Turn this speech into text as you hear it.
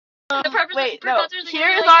The Wait, no. professors are Here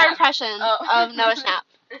gonna is be our like, impression Oh. of Noah Schnapp.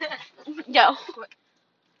 Go.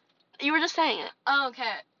 You were just saying it. Oh,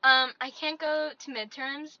 okay. I can't go to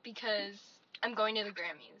midterms because I'm going to the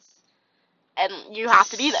Grammys. And you have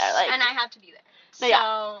to be there, like. And I have to be there. No, So.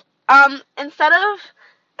 yeah. Instead of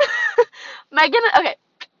Megan, okay,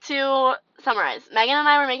 to summarize, Megan and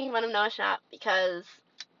I were making fun of Noah Schnapp because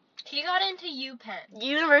He got into UPenn.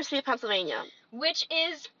 University of Pennsylvania, which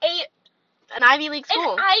is an Ivy League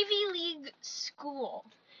school. An Ivy League school.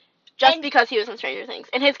 Just and because he was in Stranger Things.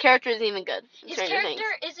 And his character isn't even good in his Stranger character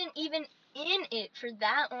Things. isn't even in it for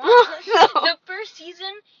that long. No. The first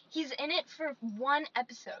season, he's in it for one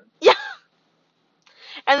episode. Yeah.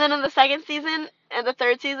 And then in the second season and the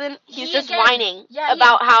third season, he's just whining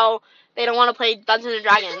about how they don't want to play Dungeons and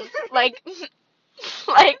Dragons. like,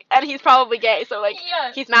 and he's probably gay, so,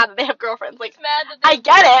 he's mad that they have girlfriends. Like, he's mad that I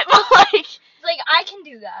get it, but, it's like, I can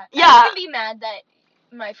do that. Yeah. I can be mad that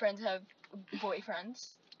my friends have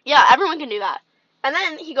boyfriends. Yeah, everyone can do that. And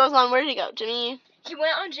then he goes on, where did he go? He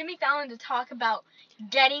went on Jimmy Fallon to talk about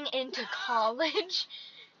getting into college.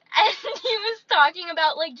 And he was talking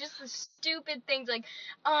about, just the stupid things, and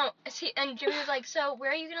Jimmy was like, so,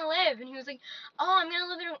 where are you going to live? And he was like, oh, I'm going to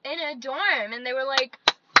live in a dorm. And they were like,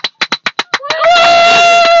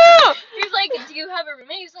 woo! He was like, do you have a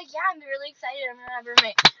roommate? He was like, yeah, I'm really excited. I'm going to have a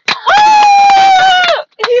roommate.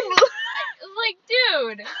 It was like,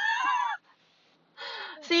 dude.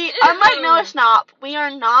 See, unlike Noah Schnapp, we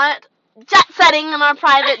are not jet-setting in our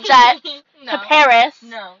private jet to Paris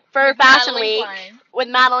for Fashion Week with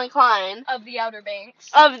Madeline Klein. Of the Outer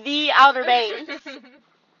Banks.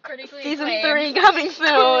 Critically Season acclaimed. 3 coming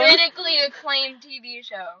soon. Critically acclaimed TV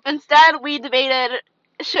show. Instead, we debated,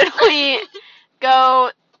 should we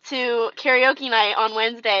go to karaoke night on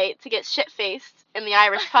Wednesday to get shit-faced in the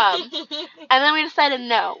Irish pub? And then we decided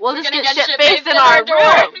no. We'll just get shit-faced in our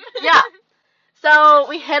room. Yeah. So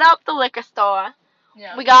we hit up the liquor store.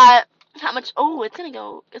 Yeah. We got, how much? Oh, it's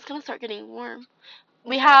gonna start getting warm.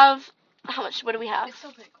 We have, how much? What do we have? It's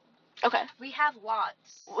still pretty cold. Okay. We have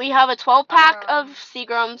lots. We have a 12-pack of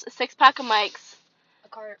Seagrams, a 6-pack of Mike's, a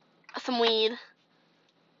cart, some weed.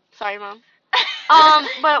 Sorry, Mom.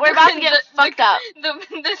 But we're about to get fucked up. The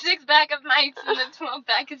 6-pack of Mike's and the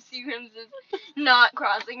 12-pack of Seagrams is not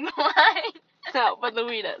crossing the line. No, but the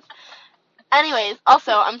weed is. Anyways,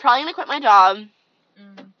 also, I'm probably gonna quit my job.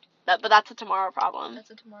 But that's a tomorrow problem. That's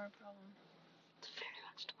a tomorrow problem. It's very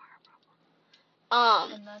much tomorrow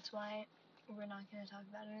problem. And that's why we're not gonna talk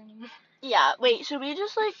about it anymore. Yeah, wait, should we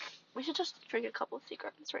just, we should just drink a couple of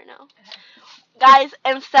Seagrams right now. Okay. Guys,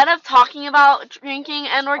 instead of talking about drinking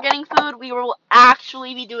and or getting food, we will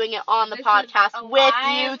actually be doing it on the podcast with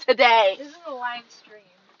you today. This is a live stream.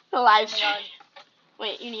 A live stream.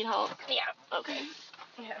 Wait, you need help? Yeah. Okay.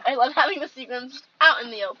 Yeah. I love having the Seagrams out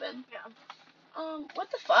in the open. Yeah. What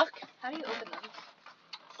the fuck? How do you open them?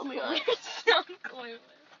 Oh my god. You're so clueless.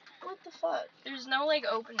 What the fuck? There's no,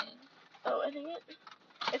 opening. Oh, I think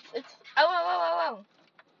it's... Oh.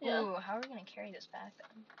 Yeah. Ooh, how are we gonna carry this back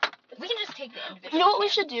then? We can just take the individual. You know what we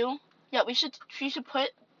should do? Yeah, we should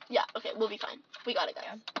put... Yeah, okay, we'll be fine. We got it, guys.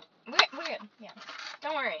 Yeah. We're good. Yeah.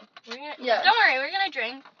 Don't worry. Don't worry, we're gonna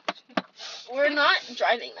drink. We're not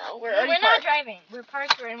driving, though. We're not driving. We're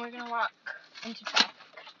parked and we're gonna walk into traffic.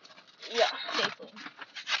 Yeah. Safely.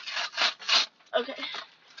 Okay.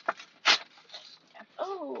 Yeah.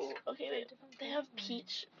 Oh, okay, wait. They have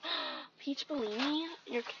peach. Peach Bellini?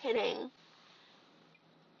 You're kidding.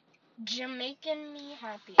 Jamaican Me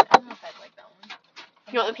Happy. I don't know if I'd like that one.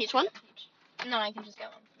 You want the peach one? No, I can just get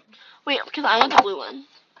one. Wait, because I want the blue one.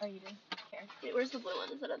 Oh, you did? Here. Wait, where's the blue one?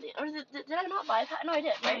 Is it on the... Or did I not buy that? No, I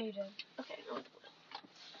did, right? No, you did. Okay, I want the blue.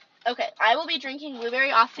 Okay, I will be drinking blueberry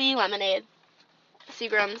Aussie lemonade.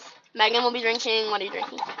 Seagrams. Megan will be drinking... What are you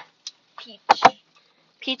drinking?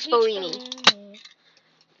 Peach Bellini.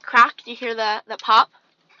 Crack, do you hear the pop?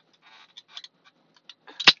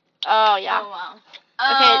 Oh, yeah. Oh, wow.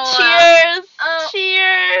 Okay, cheers! Oh.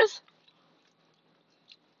 Cheers!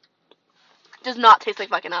 Does not taste like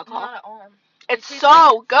fucking alcohol. Not at all. It's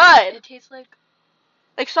so good! It tastes like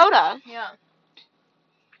soda. Yeah.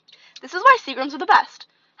 This is why Seagrams are the best.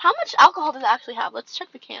 How much alcohol does it actually have? Let's check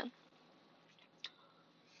the can.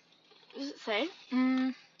 Does it say?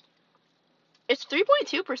 It's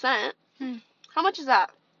 3.2%. How much is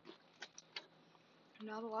that?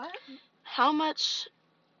 Not a lot. How much...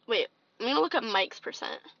 Wait, I'm gonna look up Mike's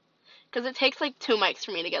percent. Because it takes 2 mics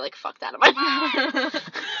for me to get fucked out of my mouth.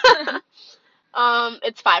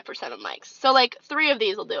 It's 5% of Mike's. So 3 of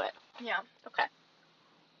these will do it. Yeah. Okay.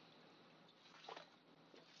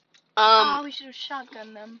 We should have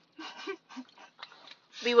shotgunned them.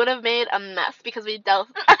 we would have made a mess because we dealt.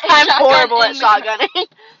 And I'm horrible at shotgun shotgunning.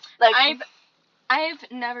 Like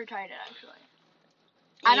I've never tried it actually.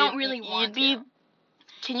 I don't really want to.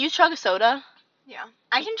 Can you chug a soda? Yeah,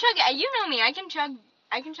 I can chug. You know me. I can chug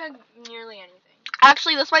nearly anything.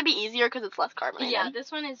 Actually, this might be easier because it's less carbonated. Yeah,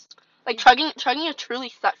 this one is. Like chugging it truly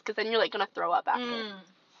sucks because then you're like gonna throw up after.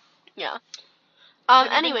 Yeah.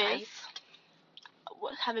 Anyways.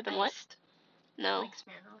 What have it been? What? No. Like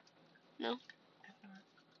Smirnoff. No.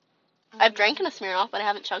 I've drank in a Smirnoff, but I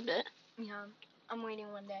haven't chugged it. Yeah, I'm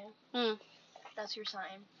waiting one day. That's your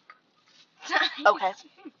sign. Okay.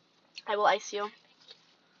 I will ice you.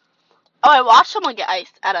 Oh, I watched someone get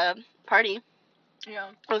iced at a party. Yeah.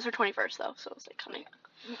 It was her 21st though, so it was like coming.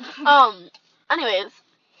 Anyways,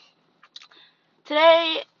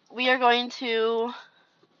 today we are going to.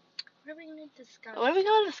 What are we going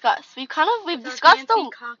to discuss? We've discussed a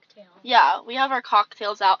cocktail. Yeah, we have our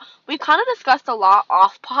cocktails out. We've kind of discussed a lot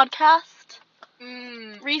off podcast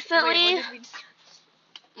recently. Wait, what did we discuss?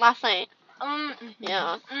 Last night.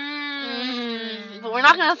 Yeah. But we're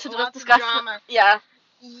not gonna discuss drama. Yeah.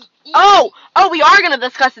 Oh, we are gonna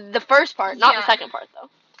discuss the first part, not the second part though.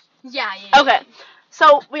 Yeah. Okay,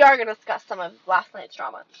 so we are gonna discuss some of last night's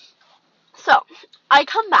drama. So I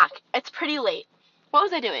come back. It's pretty late. What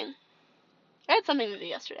was I doing? I had something to do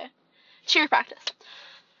yesterday. Cheer practice.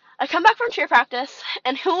 I come back from cheer practice,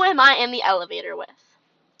 and who am I in the elevator with?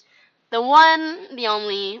 The one, the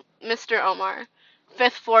only, Mr. Omar,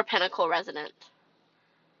 5th floor Pinnacle resident.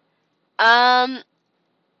 And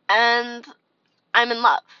I'm in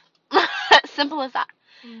love. Simple as that.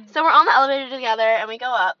 So we're on the elevator together, and we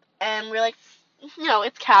go up, and we're like,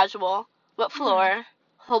 it's casual. What floor?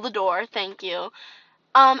 Hold the door, thank you.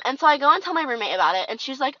 And so I go and tell my roommate about it, and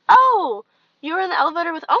she's like, oh, you were in the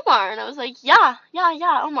elevator with Omar. And I was like, yeah,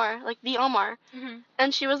 Omar, like the Omar.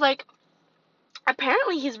 And she was like,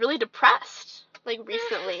 apparently he's really depressed, like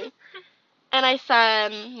recently. And I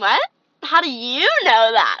said, what? How do you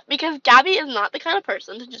know that? Because Gabby is not the kind of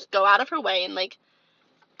person to just go out of her way and like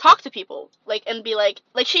talk to people, like, and be like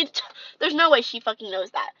there's no way she fucking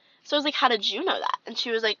knows that. So I was like, how did you know that? And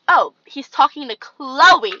she was like, oh, he's talking to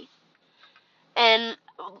Chloe. And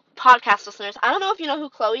podcast listeners, I don't know if you know who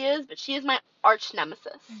Chloe is, but she is my arch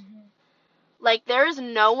nemesis. Like, there is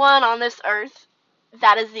no one on this earth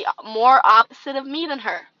that is the more opposite of me than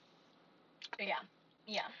her.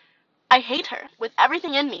 Yeah. I hate her with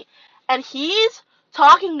everything in me. And he's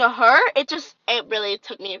talking to her. It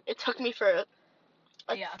took me for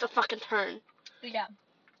a fucking turn. Yeah.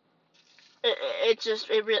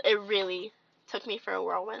 It really took me for a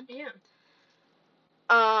whirlwind. Yeah.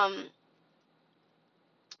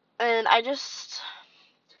 And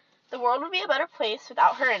the world would be a better place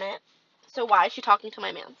without her in it. So why is she talking to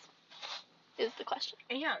my mans? Is the question.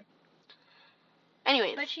 Yeah.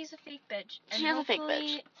 Anyways. But she's a fake bitch. She is a fake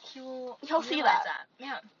bitch. He'll see that.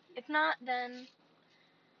 Yeah. If not, then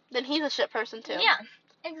he's a shit person too. Yeah.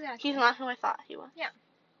 Exactly. He's not who I thought he was. Yeah.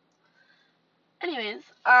 Anyways,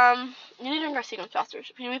 you need to drink our sequence faster.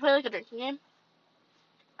 Can we play like a drinking game?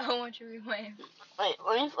 Oh, what should we play? Wait,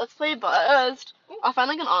 let's play Buzzed. Ooh. I'll find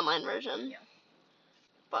like an online version. Yeah.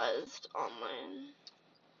 Buzzed online.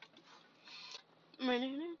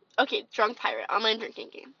 Okay, Drunk Pirate, online drinking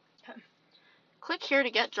game. Okay. Click here to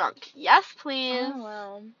get drunk. Yes, please. Oh,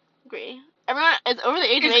 wow. Agree. Everyone is over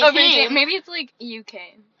the age of 18. Maybe it's like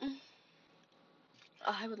UK.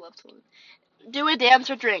 Oh, I would love to. Do a dance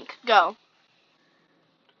or drink. Go.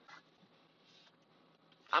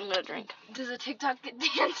 I'm gonna drink. Does a TikTok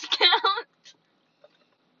dance count?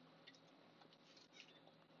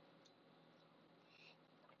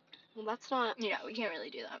 Well, that's not. Yeah, we can't really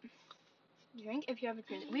do that. Drink if you have a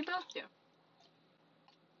drink. We both do.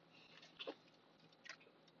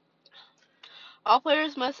 All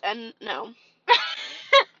players must end. No.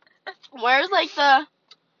 Where's like the.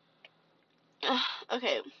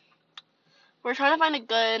 Okay. We're trying to find a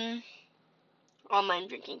good online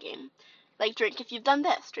drinking game. Like, drink if you've done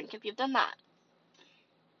this, drink if you've done that.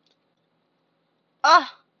 Ugh!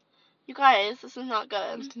 You guys, this is not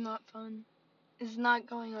good. It's not fun. It's not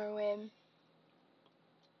going our way.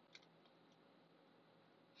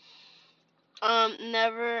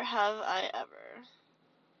 Never have I ever.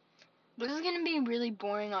 This is gonna be really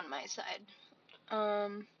boring on my side.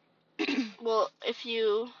 Well, if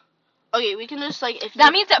you. Okay, we can just, like, if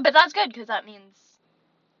that means that, but that's good, because that means.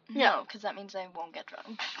 Yeah. No, because that means I won't get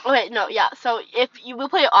drunk. Okay, no, yeah. So if you will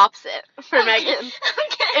play opposite for Megan.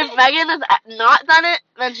 Okay. If Megan has not done it,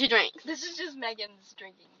 then she drinks. This is just Megan's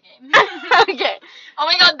drinking game. Okay. Oh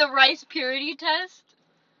my god, the rice purity test.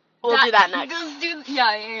 We'll do that next.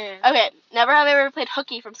 Yeah. Okay, never have I ever played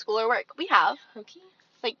hooky from school or work. We have. Hooky?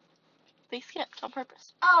 They skipped on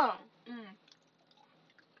purpose. Oh.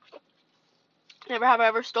 Never have I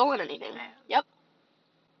ever stolen anything. Yep.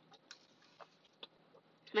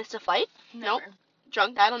 Missed a flight? Never. Nope.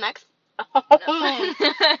 Drunk dad on X? No.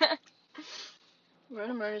 Rode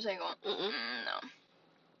a motorcycle? No.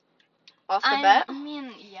 Lost a bet? I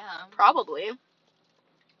mean, yeah. Probably.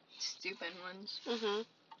 Stupid ones.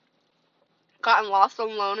 Gotten lost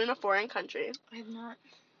alone in a foreign country. I have not.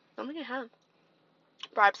 I don't think I have.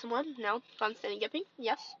 Bribe someone? No. Gone steady giving?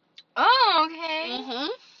 Yes. Oh, okay.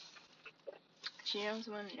 Cheat on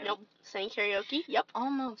someone? No. Nope. Sang karaoke? Yep.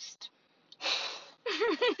 Almost.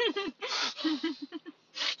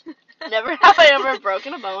 Never have I ever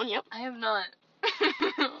broken a bone? Yep. I have not.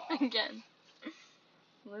 Again.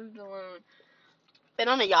 Lived alone. Been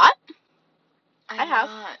on a yacht? I have.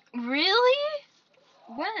 Not. Really?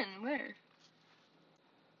 When? Where?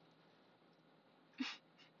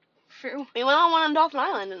 We went on one on Dolphin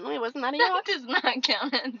Island, didn't we? Wasn't that a yacht? That does not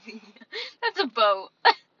count as that's a boat.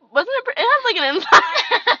 Wasn't it? It has like an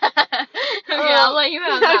inside. Okay, I'll let you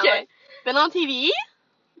have that Okay. Been on TV?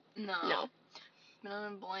 one. No. No. Been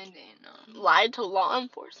on a blind date? No. Lied to law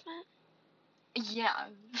enforcement? Yeah.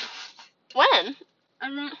 When? I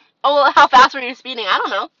don't. Oh, well, how fast were you speeding? I don't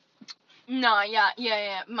know. No,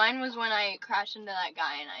 yeah. Mine was when I crashed into that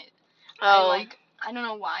guy and I don't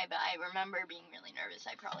know why, but I remember being really nervous.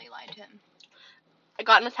 I probably lied to him. I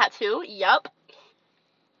gotten a tattoo? Yup.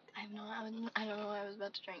 I don't know what I was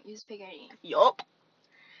about to drink. Use spaghetti. Yup.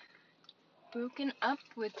 Broken up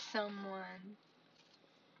with someone.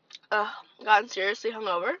 Gotten seriously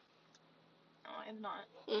hungover? No, I have not.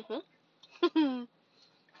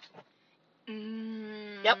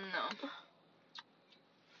 Yep. No.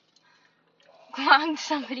 Clogged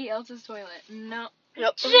somebody else's toilet. No.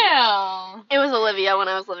 Yep. Jill. It was Olivia when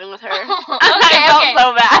I was living with her. Okay, I felt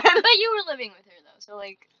so bad. But you were living with her though, so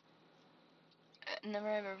like, never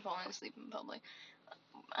ever fallen asleep in public.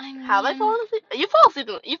 Have I fallen asleep? You've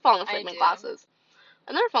fallen asleep in do. classes.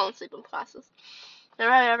 I've never fallen asleep in classes.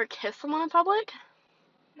 Never have I ever kissed someone in public?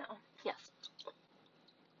 No. Yes.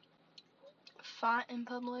 Fought in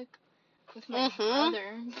public with my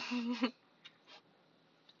brother.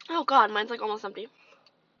 Oh god, mine's like almost empty.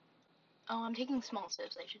 Oh, I'm taking small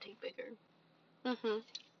sips. I should take bigger.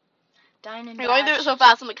 Dine and You're going through it so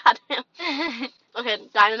fast, I'm like, goddamn. Okay,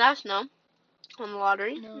 dine and dash? No. On the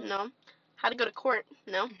lottery? No. How to go to court?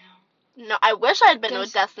 No. No, I wish I had been to a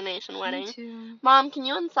destination wedding. Me too. Mom, can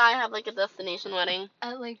you and Sai have like a destination wedding?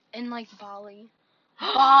 In Bali.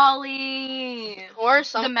 Bali! Or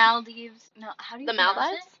some... The Maldives. No, how do you pronounce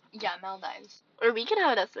Maldives? it? Yeah, Maldives. Or we could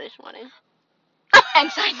have a destination wedding.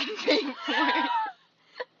 And Sai can pay for it.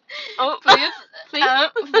 Oh, Please?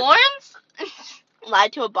 Florence?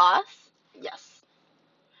 Lied to a boss? Yes.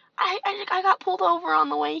 I got pulled over on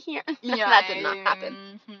the way here. Yeah, that did not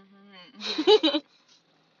happen.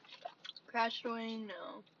 Crashed away?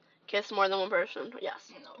 No. Kiss more than one person?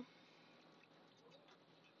 Yes. No.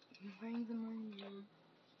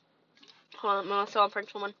 Hold on, I'm still on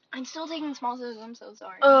French woman. I'm still taking small sips. I'm so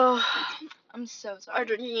sorry. I'm so sorry. Our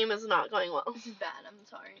drinking game is not going well. This is bad. I'm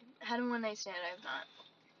sorry. Had a one night stand. I have not.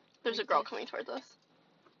 There's a girl coming towards us.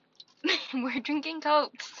 We're drinking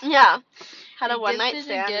Cokes. Yeah. Had a one night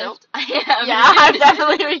stand. Nope. I am. Yeah, I've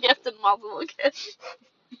definitely re-gifted multiple kids.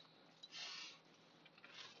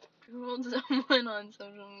 Trolled someone on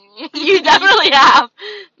social media. You definitely have.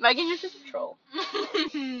 Megan, you're just a troll.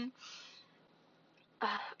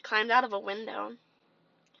 Climbed out of a window.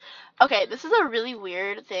 Okay, this is a really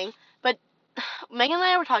weird thing, but Megan and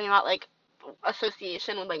I were talking about like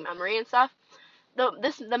association with like memory and stuff.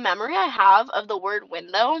 The memory I have of the word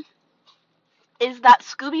window is that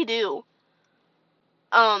Scooby-Doo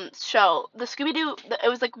show. The Scooby-Doo, it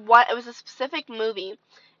was like it was a specific movie.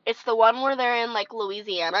 It's the one where they're in like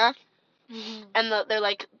Louisiana and they're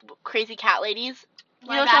like crazy cat ladies. You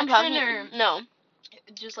know what I'm talking about? No.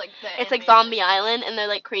 Just like it's like Zombie Island, and they're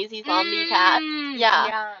like crazy zombie cats.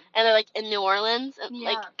 Yeah. And they're like in New Orleans, and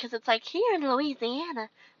like, cause it's like here in Louisiana,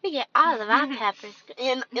 we get all of our peppers,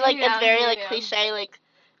 and like it's very like cliche like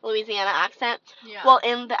Louisiana accent. Yeah. Well,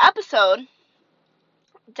 in the episode,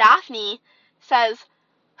 Daphne says,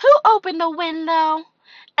 "Who opened a window?"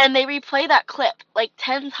 And they replay that clip like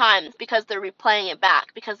 10 times because they're replaying it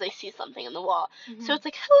back because they see something in the wall. So it's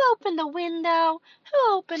like, who opened a window?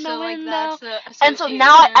 Who opened a window? And so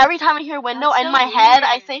now every time I hear window in my head,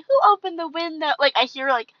 I say, who opened the window? Like I hear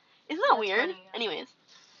like, isn't that weird? Funny, yeah. Anyways,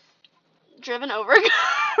 driven over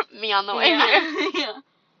me on the way here.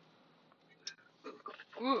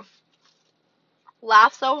 Oof.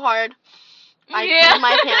 Laugh so hard. I peed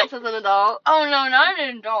my pants as an adult. Oh no, not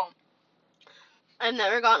an adult. I've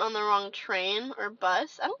never gotten on the wrong train or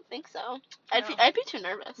bus. I don't think so. I'd be too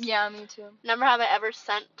nervous. Yeah, me too. Never have I ever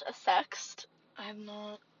sent a sext. I have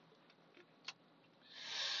not.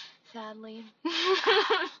 Sadly.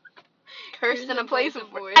 Cursed in a place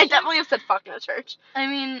of worship. I definitely have said fuck in a church. I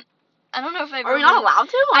mean, I don't know if I've Are we not allowed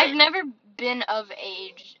to? I've never been of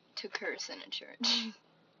age to curse in a church.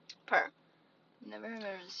 Per. Never have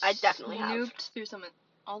ever I definitely have. snooped through something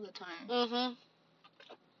all the time. Mm-hmm.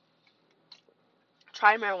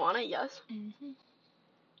 Try marijuana, yes. Mm-hmm.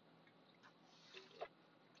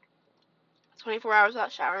 24 hours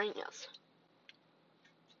without showering, yes.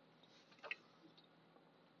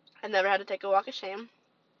 I've never had to take a walk of shame.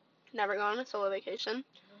 Never gone on a solo vacation.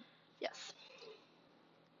 Yes.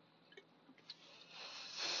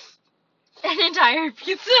 An entire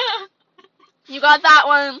pizza. You got that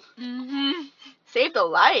one. Mm-hmm. Saved a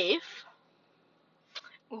life.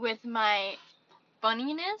 With my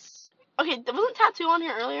funniness. Okay, wasn't tattoo on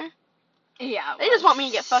here earlier? Yeah. They just want me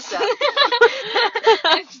to get fucked up.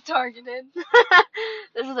 It's targeted.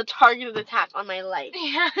 This is a targeted attack on my life.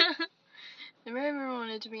 Yeah. Never ever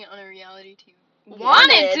wanted to be on a reality TV.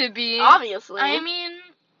 Wanted to be. Obviously. I mean,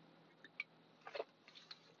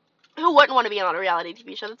 who wouldn't want to be on a reality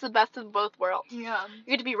TV show? That's the best of both worlds. yeah.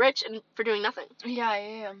 You get to be rich and for doing nothing. Yeah, I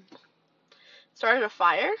am. Started a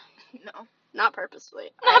fire? No. Not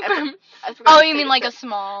purposely. Not I forgot oh, to you take mean a like sip. a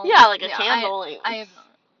small? Yeah, like a candle. I have not.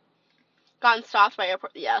 Gotten stopped by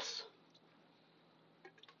airport. Yes.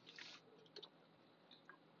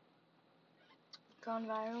 Gone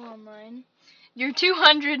viral online. Your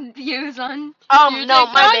 200 views on. your No,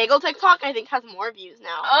 my TikTok? bagel TikTok I think has more views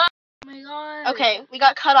now. Oh my god. Okay, we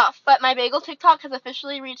got cut off, but my bagel TikTok has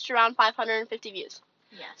officially reached around 550 views.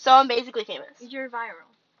 Yes. So I'm basically famous. You're viral.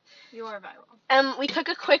 You are viral. We took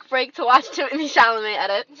a quick break to watch Timothée Chalamet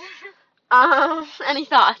edit. Any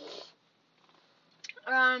thoughts?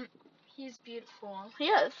 He's beautiful. He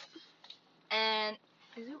is. And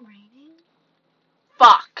is it raining?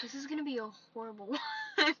 Fuck. This is gonna be a horrible one.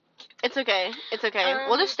 It's okay. It's okay.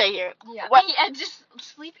 We'll just stay here. Yeah. What? Yeah, just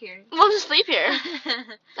sleep here. We'll just sleep here.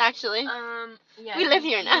 Actually. Yeah. We live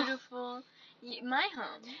here now. Beautiful. My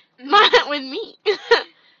home. With me.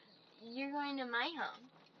 You're going to my home.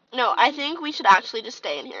 No, I think we should actually just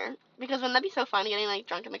stay in here. Because wouldn't that be so fun getting, like,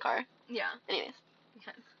 drunk in the car? Yeah. Anyways.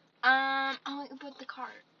 Okay. But the cart.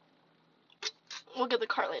 We'll get the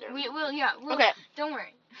car later. Okay. Don't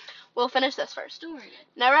worry. We'll finish this first. Don't worry.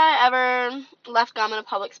 Never ever left gum in a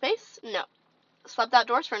public space? No. Slept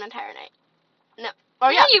outdoors for an entire night? No. Oh,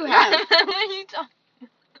 yeah. You have. What are you talking?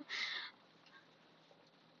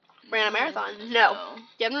 Ran a marathon? No.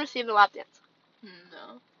 Given or received a lap dance?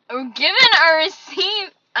 No. Oh, given or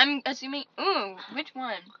received? I'm assuming. Ooh, which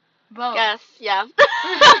one? Both. Yes, yeah.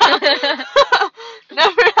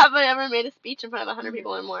 Never have I ever made a speech in front of 100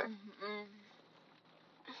 people or more. I'm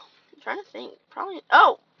trying to think. Probably.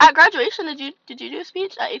 Oh, at graduation, did you do a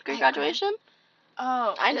speech at 8th grade graduation?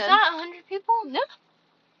 Oh, I did. Is that 100 people? No.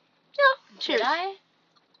 Yeah. Cheers. Did I?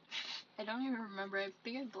 I don't even remember. I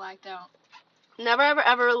think I blacked out. Never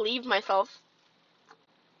ever relieved myself.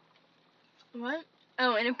 What?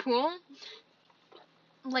 Oh, in a pool?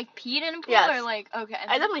 Like peed in a pool? Yes. Or like, okay.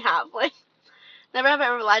 I definitely have. Like, never have I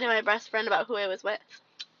ever lied to my best friend about who I was with.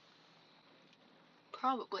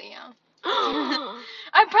 Probably, yeah.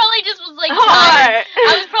 I I probably just was like tired.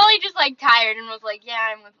 I was probably just like tired and was like,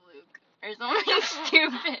 yeah, I'm with Luke. Or something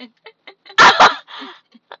stupid.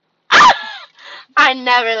 I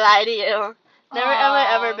never lie to you. Never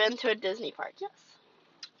ever been to a Disney park. Yes.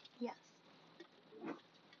 Yes.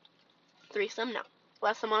 Threesome, no.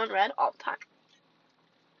 Lesson on red all the time.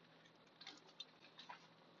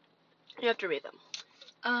 You have to read them.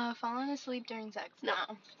 Falling asleep during sex. No.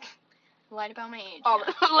 Lied about my age.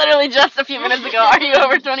 Literally just a few minutes ago. Are you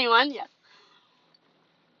over 21? Yes.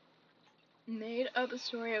 Made up a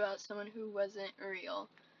story about someone who wasn't real.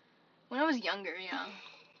 When I was younger, yeah.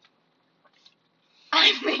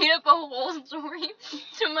 I made up a whole story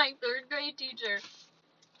to my 3rd grade teacher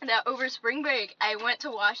that over spring break I went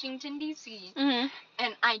to Washington, D.C. Mm-hmm.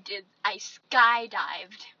 And I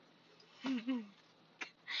skydived.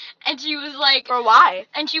 And she was like... For why?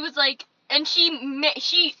 And she was like... And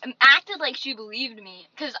she acted like she believed me.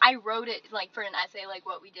 Because I wrote it, like, for an essay, like,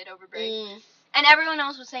 what we did over break. And everyone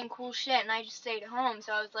else was saying cool shit, and I just stayed home.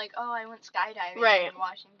 So I was like, oh, I went skydiving in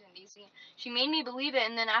Washington, D.C. She made me believe it,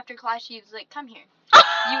 and then after class, she was like, come here.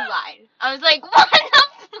 You lied. I was like, what the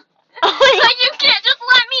like, you can't just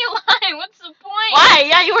let me lie. What's the point? Why?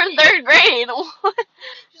 Yeah, you were in 3rd grade.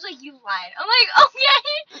 She's like, you lied. I'm like,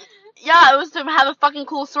 okay. Yeah, it was to have a fucking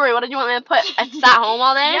cool story. What did you want me to put? I sat home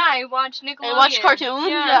all day? Yeah, I watched Nickelodeon. I watched cartoons?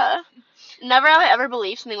 Yeah. Never have I ever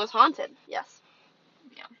believed something was haunted. Yes.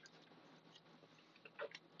 Yeah.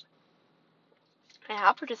 I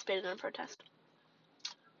have participated in a protest.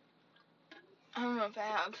 I don't know if I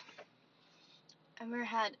have ever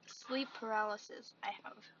had sleep paralysis. I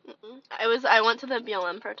have. I went to the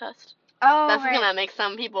BLM protest. Oh, That's right. gonna make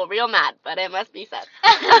some people real mad, but it must be said. It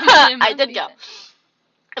I must did be go. said.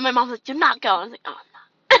 And my mom was like, "Do not go." And I was like, "Oh, I'm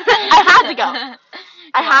not." I had to go.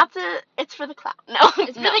 I have to. It's for the clout. No,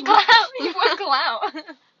 It's for the clout. You want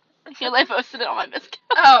clout? Because I posted it on my Visco.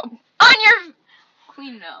 Oh, on your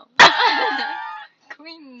Queen no.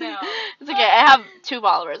 Queen no. It's okay. I have 2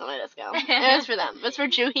 followers on my Disco. It's for them. It's for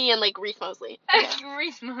Juhi and like Reese Mosley. Okay.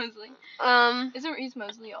 Reese Mosley. Isn't Reese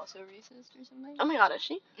Mosley also racist or something? Oh my God, is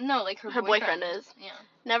she? No, like Her boyfriend is. Yeah.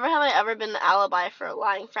 Never have I ever been the alibi for a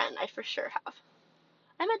lying friend. I for sure have.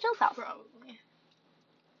 I'm at Jill's house. Probably.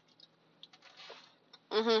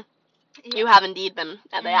 Mhm. Yeah. You have indeed been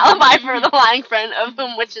at the alibi for the lying friend of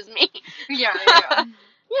whom, which is me. Yeah. Yeah,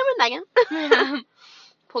 with Megan.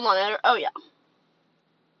 Pulled on it. Oh yeah.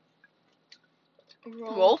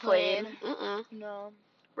 Role played. No.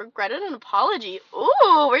 Regretted an apology.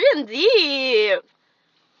 Ooh, we're getting deep.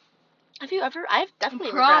 Have you ever? I've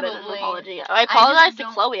definitely regretted an apology. I apologized to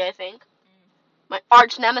Chloe, I think. My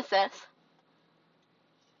arch nemesis.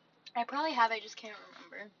 I probably have. I just can't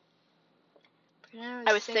remember.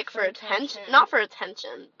 I was sick for attention. Not for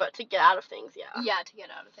attention, but to get out of things, yeah. Yeah, to get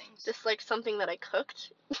out of things. Just like something that I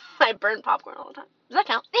cooked. I burned popcorn all the time. Does that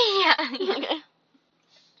count? Yeah. Okay.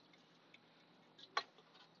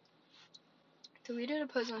 Deleted a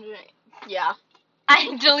post on today. Yeah.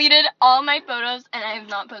 I deleted all my photos and I have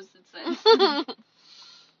not posted since.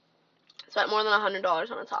 Spent more than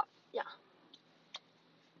 $100 on a top. Yeah.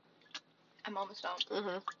 I'm almost out.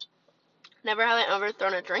 Never have I ever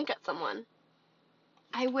thrown a drink at someone.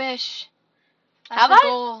 I wish. That's Have the I?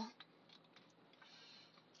 goal.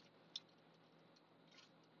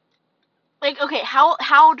 Like, okay,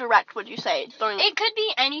 how direct would you say throwing? It could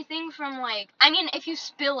be anything from like, I mean, if you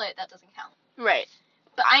spill it, that doesn't count. Right.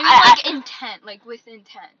 But I mean, intent, like with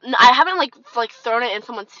intent. No, I haven't like thrown it in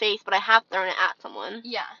someone's face, but I have thrown it at someone.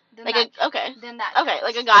 Yeah. Like okay. Then that. Okay, counts.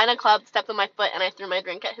 like a guy in a club stepped on my foot and I threw my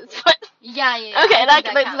drink at his foot. Yeah. Okay, does that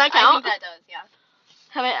does that count? count? I think that does. Yeah.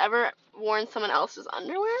 Have I ever worn someone else's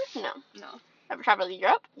underwear? No. Ever traveled to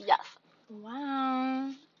Europe? Yes.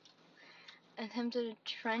 Wow. Attempted a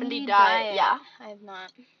trendy diet. Yeah. I have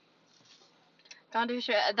not. Gone to a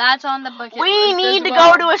strip. That's on the bucket list. We need as to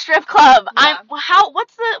well. go to a strip club. Yeah.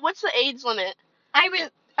 What's the age limit? I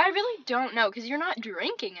really don't know because you're not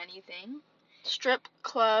drinking anything. Strip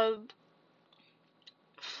club.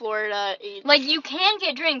 Florida age. Like you can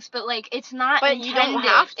get drinks, but like it's not. But intended. you don't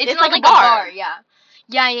have to. It's not like a bar.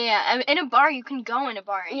 Yeah. In a bar, you can go in a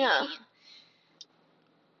bar at 18. Yeah.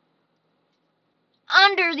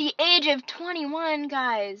 Under the age of 21,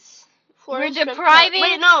 guys. Florida We're depriving.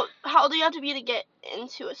 Wait, no. How old do you have to be to get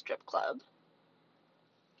into a strip club?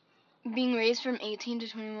 Being raised from 18 to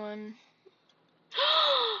 21.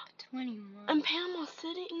 21. In Panama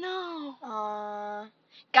City? No.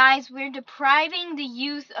 Guys, we're depriving the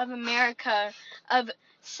youth of America of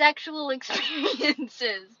sexual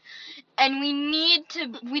experiences. And we need to.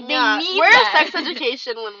 They need Where's that. sex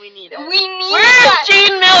education when we need it? Where's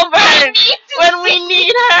Jean Milburn when we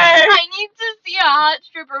need her? I need to see a hot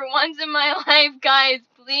stripper once in my life, guys,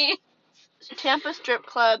 please. Tampa strip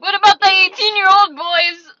club. What about the 18-year-old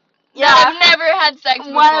boys that have never had sex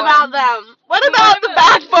before? What about them? What about the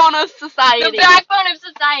backbone of society? The backbone of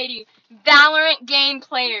society. Valorant game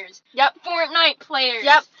players. Yep. Fortnite players.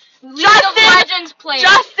 Yep. League of Legends players.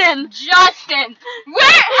 Justin. How is Justin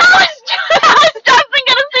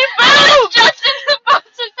gonna say boobs? How is Justin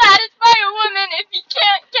supposed to satisfy a woman if he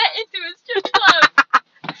can't get into a strip club?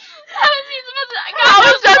 How is he supposed to? How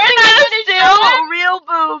is Justin gonna steal real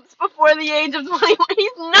boobs before the age of 21?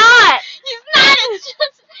 He's not.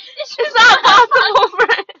 It's not possible for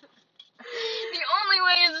him. The only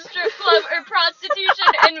way is a strip club or prostitution,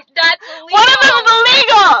 and that's illegal. One of them is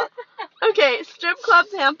illegal. Okay, strip club,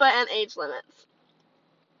 Tampa, and age limits.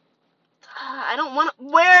 I don't want.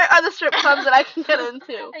 Where are the strip clubs that I can get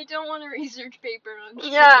into? I don't want a research paper on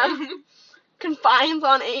stripping. Yeah. Confines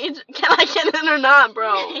on age. Can I get in or not,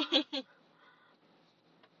 bro?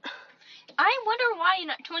 I wonder why you're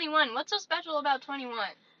not 21. What's so special about 21?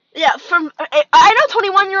 Yeah, I know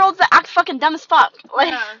 21-year-olds that act fucking dumb as fuck.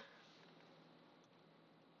 Like. Yeah.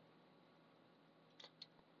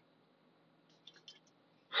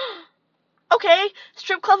 Okay,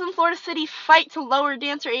 strip clubs in Florida City fight to lower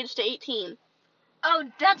dancer age to 18. Oh,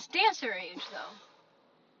 that's dancer age, though.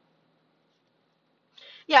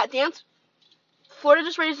 Yeah, dance. Florida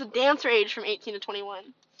just raised the dancer age from 18 to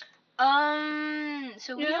 21.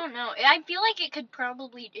 So we Yeah. don't know. I feel like it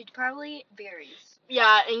probably varies.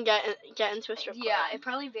 Yeah, and get into a strip club. Yeah, it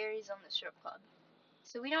probably varies on the strip club.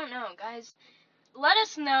 So we don't know, guys. Let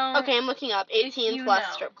us know. Okay, I'm looking up 18 you plus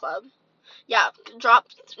know. strip club. Yeah, drop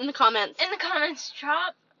in the comments. In the comments,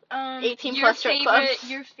 drop 18 plus strip clubs.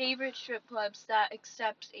 Your favorite strip clubs that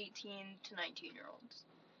accepts 18 to 19-year-olds.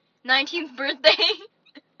 19th birthday.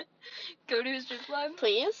 Go to a strip club.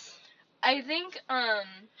 Please. I think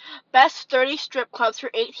Best 30 strip clubs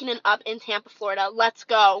for 18 and up in Tampa, Florida. Let's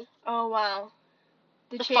go. Oh wow.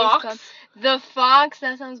 The Chase Fox. Club. The Fox.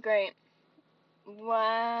 That sounds great.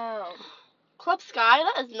 Wow. Club Sky.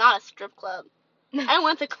 That is not a strip club. I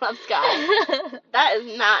went to Club Sky. That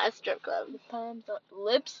is not a strip club.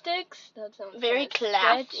 Lipsticks? That sounds very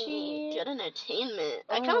classy. sketchy. Good entertainment.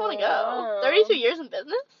 I kind of want to go. 32 years in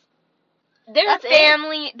business? They're That's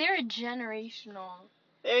family. it. They're a generational.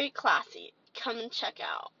 Very classy. Come and check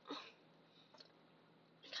out.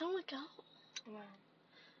 I kind of want to go. Wow.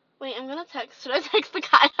 Wait, I'm going to text. Should I text the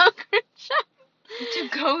guy on group chat? To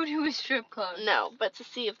go to a strip club? No, but to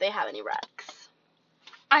see if they have any recs.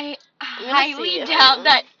 I highly doubt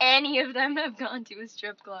that any of them have gone to a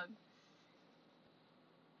strip club.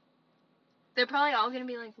 They're probably all going to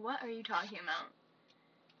be like, what are you talking about?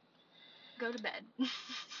 Go to bed.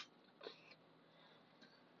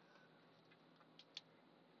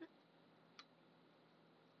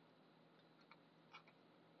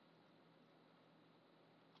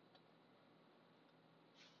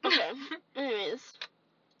 Okay. Anyways.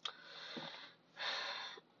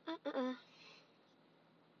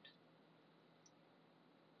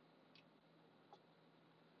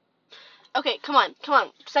 Okay, come on.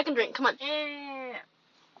 Second drink, come on. Yeah.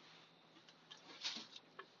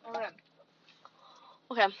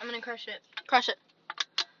 Okay. I'm gonna crush it. Crush it.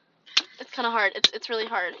 It's kind of hard. It's really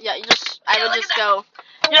hard. Yeah, I would just go.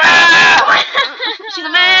 Yeah! She's a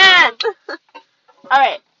man!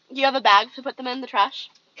 Alright, do you have a bag to put them in the trash?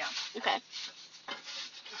 Yeah. Okay.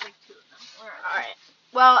 There's like 2 of them. Alright.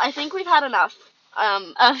 Well, I think we've had enough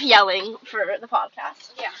of yelling for the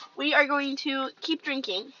podcast. Yeah. We are going to keep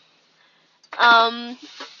drinking. But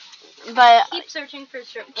keep searching for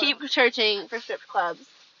strip clubs. Keep searching for strip clubs.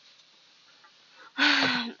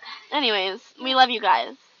 Anyways, we love you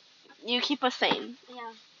guys. You keep us sane.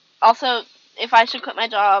 Yeah. Also, if I should quit my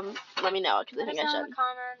job, let me know, because I think I should. In the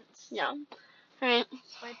comments. Yeah. Alright.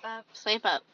 Swipe up. Swipe up.